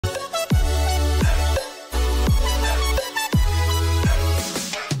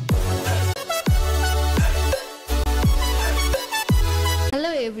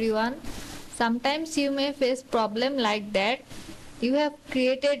Sometimes you may face problem like that. You have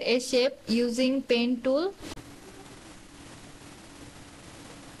created a shape using pen tool.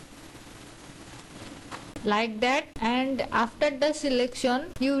 Like that, and after the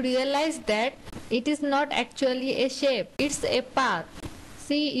selection you realize that it is not actually a shape, it's a path.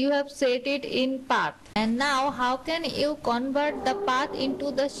 See, you have set it in path. And now how can you convert the path into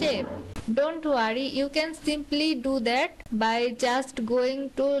the shape? Don't worry, you can simply do that by just going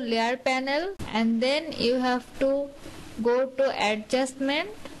to layer panel, and then you have to go to adjustment.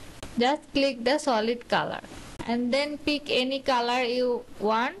 Just click the solid color and then pick any color you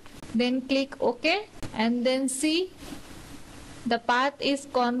want, then click OK, and then see, the path is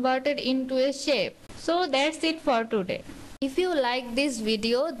converted into a shape. So that's it for today. If you like this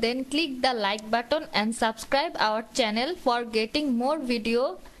video, then click the like button and subscribe our channel for getting more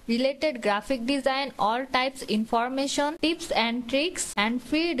video related graphic design, all types information, tips and tricks, and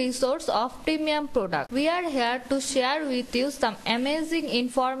free resource of premium product. We are here to share with you some amazing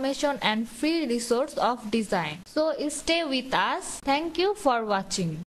information and free resource of design. So stay with us. Thank you for watching.